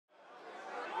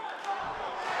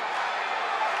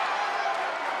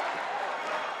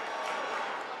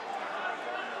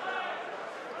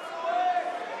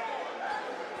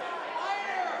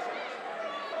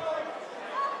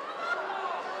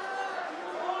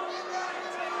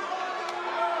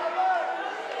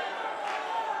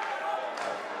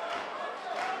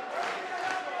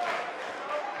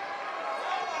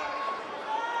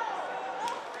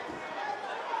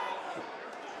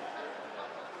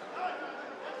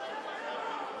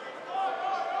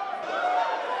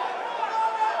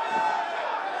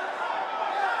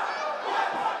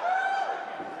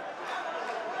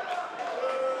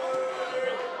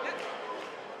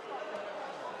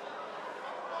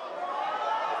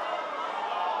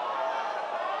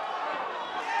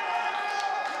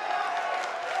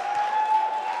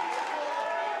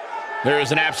There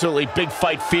is an absolutely big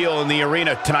fight feel in the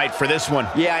arena tonight for this one.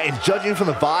 Yeah, and judging from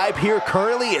the vibe here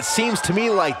currently, it seems to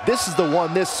me like this is the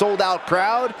one this sold-out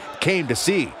crowd came to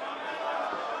see.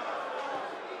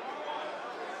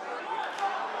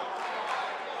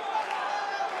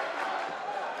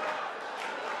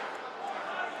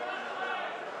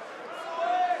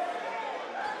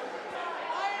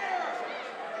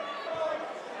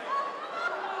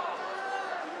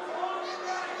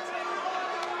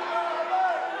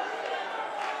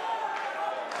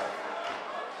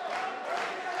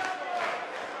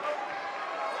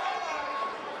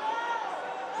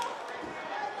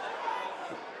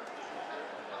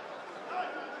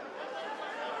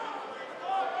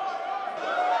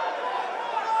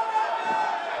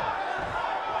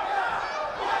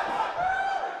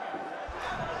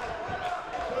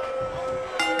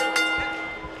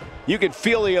 You can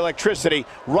feel the electricity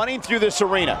running through this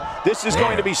arena. This is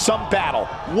going to be some battle.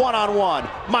 One-on-one,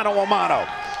 mano-a-mano.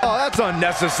 Oh, that's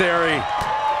unnecessary.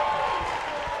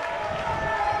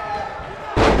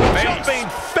 Jumping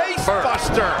face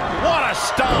buster. What a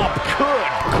stomp. Good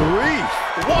grief.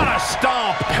 What a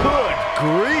stomp. Good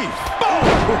grief.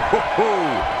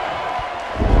 Boom.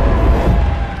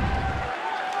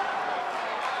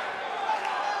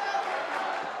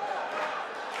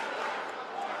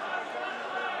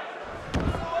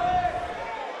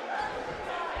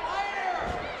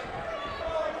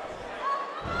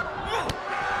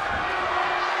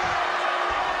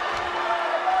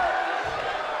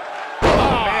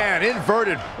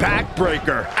 Inverted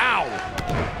backbreaker. Ow.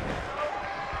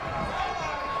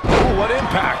 Ooh, what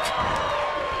impact.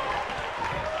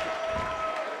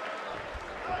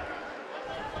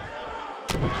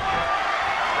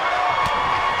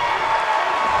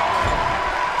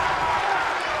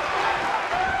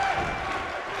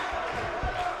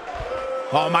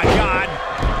 Oh my God.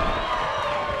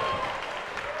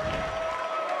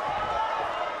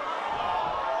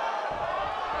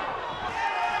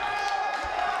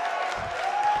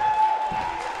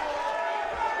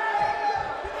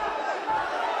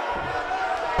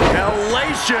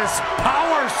 Hellacious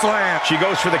power slam. She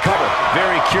goes for the cover.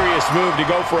 Very curious move to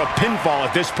go for a pinfall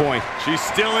at this point. She's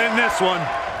still in this one.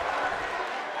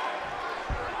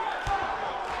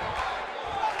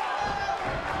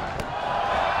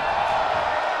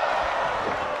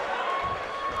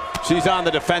 She's on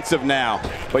the defensive now,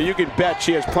 but you can bet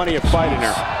she has plenty of fight in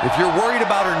her. If you're worried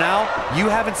about her now, you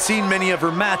haven't seen many of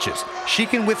her matches. She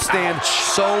can withstand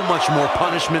so much more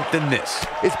punishment than this.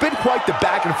 It's been quite the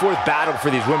back and forth battle for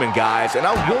these women, guys, and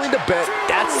I'm willing to bet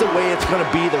that's the way it's going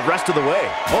to be the rest of the way.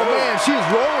 Oh man, she's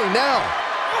rolling now.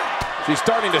 She's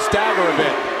starting to stagger a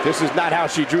bit. This is not how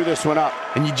she drew this one up.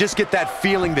 And you just get that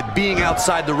feeling that being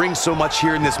outside the ring so much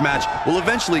here in this match will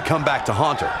eventually come back to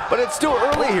haunt her. But it's still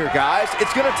early here, guys.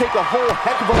 It's going to take a whole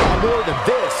heck of a lot more than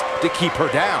this to keep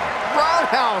her down.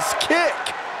 Roundhouse kick.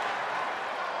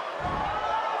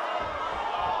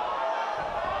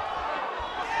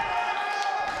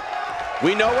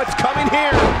 We know what's coming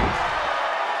here.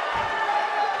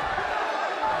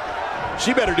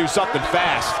 She better do something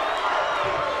fast.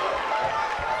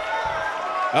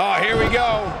 Oh, here we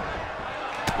go.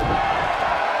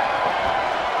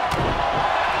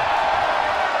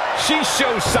 She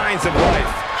shows signs of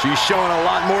life. She's showing a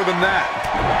lot more than that.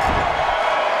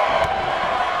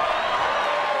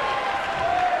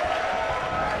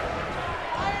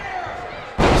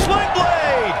 Sling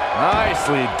blade!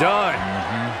 Nicely done.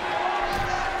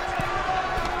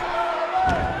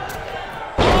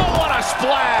 Oh, what a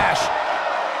splash!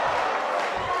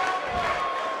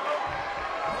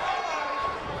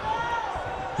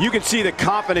 You can see the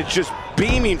confidence just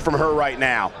beaming from her right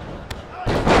now.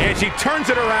 And she turns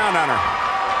it around on her.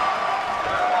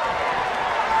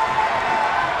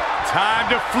 Time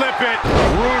to flip it.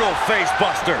 Brutal face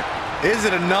buster. Is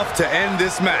it enough to end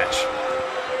this match?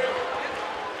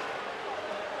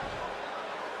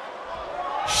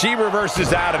 She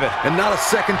reverses out of it. And not a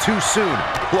second too soon.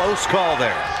 Close call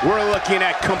there. We're looking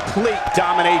at complete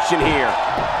domination here.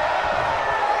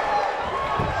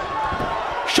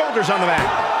 Shoulders on the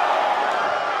mat.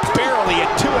 Barely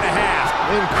at 2.5.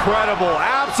 Incredible,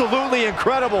 absolutely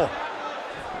incredible.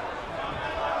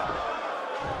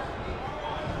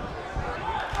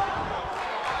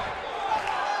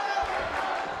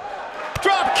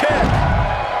 Drop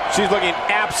kick. She's looking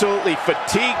absolutely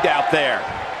fatigued out there.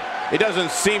 It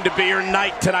doesn't seem to be her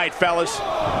night tonight, fellas.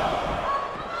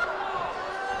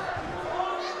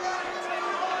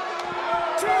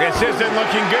 This isn't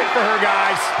looking good for her,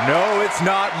 guys. No, it's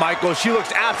not, Michael. She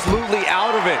looks absolutely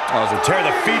out of it. Oh, so tear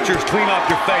the features clean off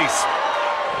your face.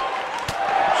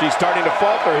 She's starting to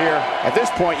falter here. At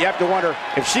this point, you have to wonder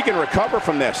if she can recover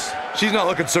from this. She's not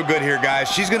looking so good here, guys.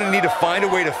 She's going to need to find a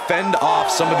way to fend off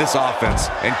some of this offense,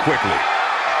 and quickly.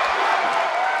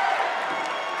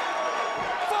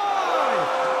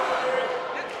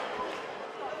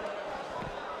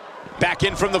 Back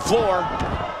in from the floor.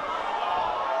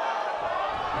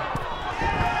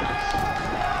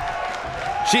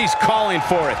 She's calling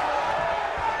for it.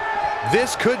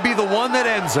 This could be the one that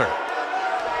ends her.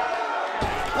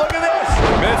 Look at this.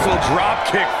 Missile drop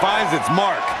kick finds its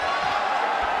mark.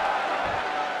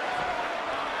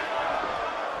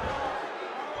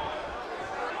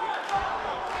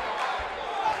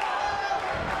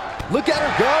 Look at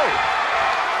her go.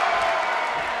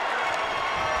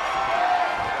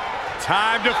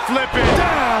 Time to flip it.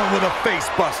 Down with a face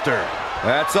buster.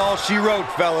 That's all she wrote,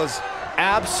 fellas.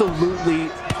 Absolutely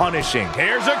punishing.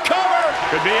 Here's a cover.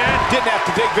 Could be it. Didn't have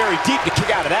to dig very deep to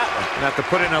kick out of that one. Have to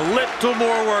put in a little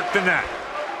more work than that.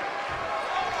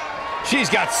 She's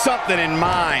got something in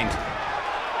mind.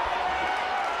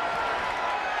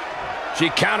 She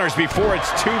counters before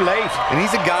it's too late. And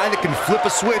he's a guy that can flip a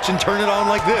switch and turn it on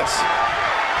like this.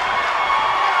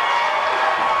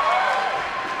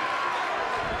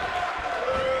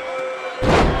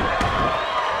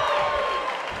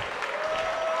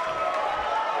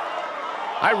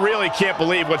 I really can't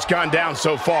believe what's gone down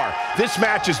so far. This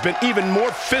match has been even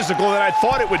more physical than I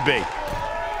thought it would be.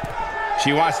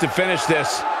 She wants to finish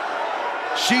this.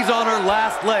 She's on her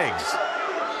last legs.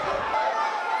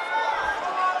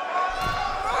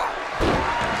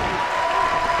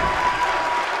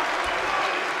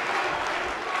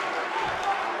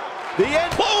 The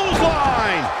end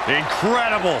clothesline.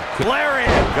 Incredible. Lariat.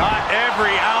 Got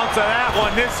every ounce of that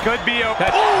one. This could be a...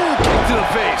 Oh, kick to the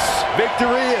face.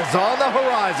 Victory is on the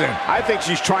horizon. I think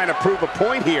she's trying to prove a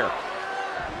point here.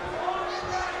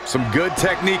 Some good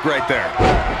technique right there.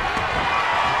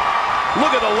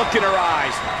 Look at the look in her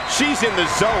eyes. She's in the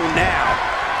zone now.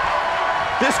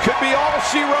 This could be all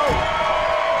she wrote.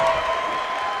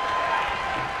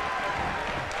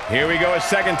 Here we go a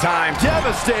second time.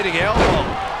 Devastating elbow.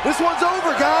 This one's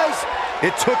over, guys.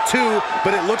 It took two,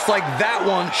 but it looks like that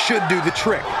one should do the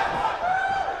trick.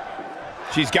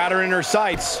 She's got her in her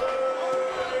sights.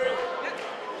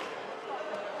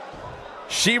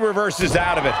 She reverses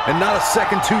out of it. And not a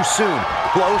second too soon.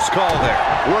 Close call there.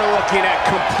 We're looking at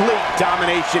complete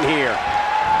domination here.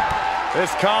 This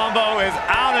combo is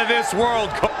out of this world.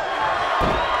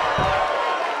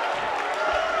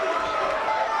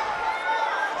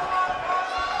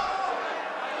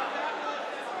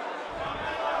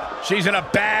 She's in a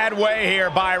bad way here,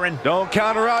 Byron. Don't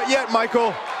count her out yet,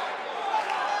 Michael.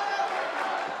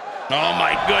 Oh,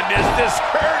 my goodness, this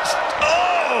hurts.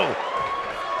 Oh!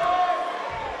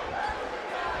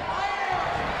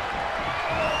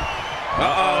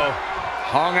 Uh-oh.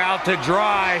 Hung out to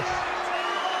dry.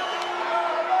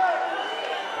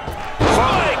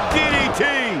 DDT!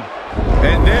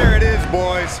 And there it is,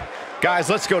 boys. Guys,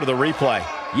 let's go to the replay.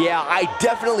 Yeah, I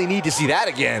definitely need to see that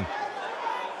again.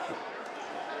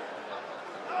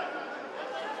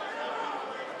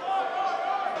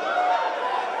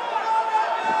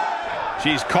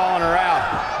 She's calling her out.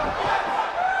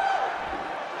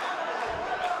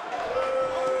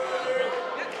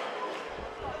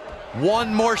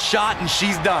 One more shot and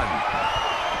she's done.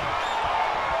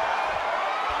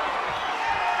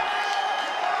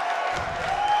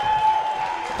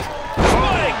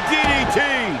 Flying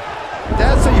DDT!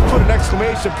 That's how you put an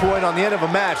exclamation point on the end of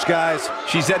a match, guys.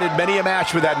 She's ended many a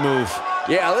match with that move.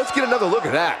 Yeah, let's get another look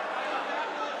at that.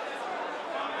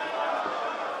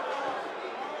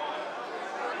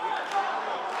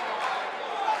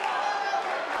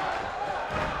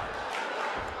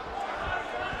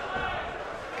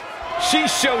 She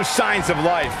shows signs of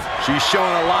life. She's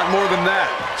showing a lot more than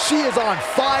that. She is on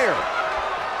fire.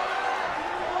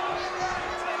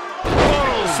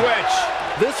 Total switch.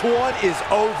 This one is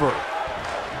over.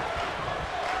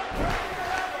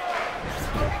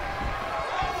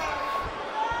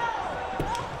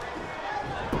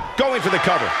 Going for the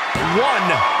cover. One.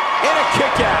 And a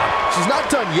kick out. She's not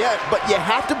done yet, but you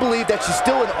have to believe that she's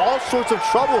still in all sorts of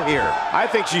trouble here. I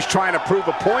think she's trying to prove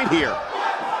a point here.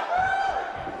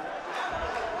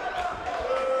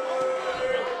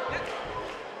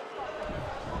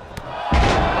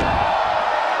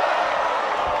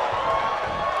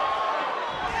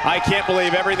 I can't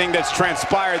believe everything that's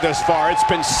transpired thus far. It's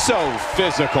been so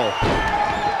physical.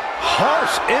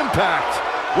 Harsh impact.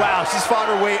 Wow, she's fought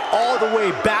her way all the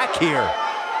way back here.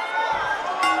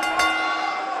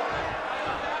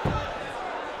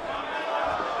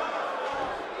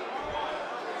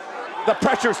 The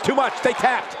pressure's too much. They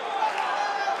tapped.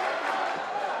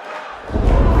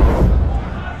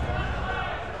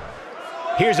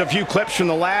 Here's a few clips from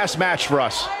the last match for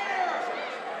us.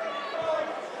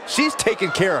 She's taking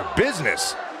care of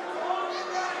business.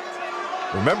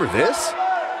 Remember this?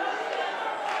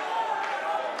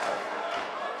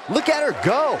 Look at her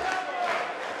go.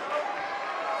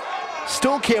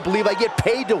 Still can't believe I get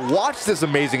paid to watch this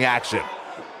amazing action.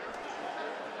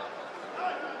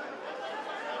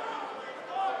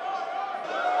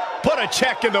 Put a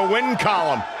check in the win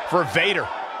column for Vader.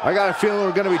 I got a feeling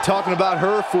we're going to be talking about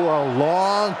her for a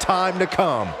long time to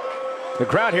come. The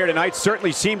crowd here tonight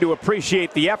certainly seemed to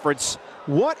appreciate the efforts.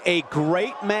 What a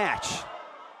great match.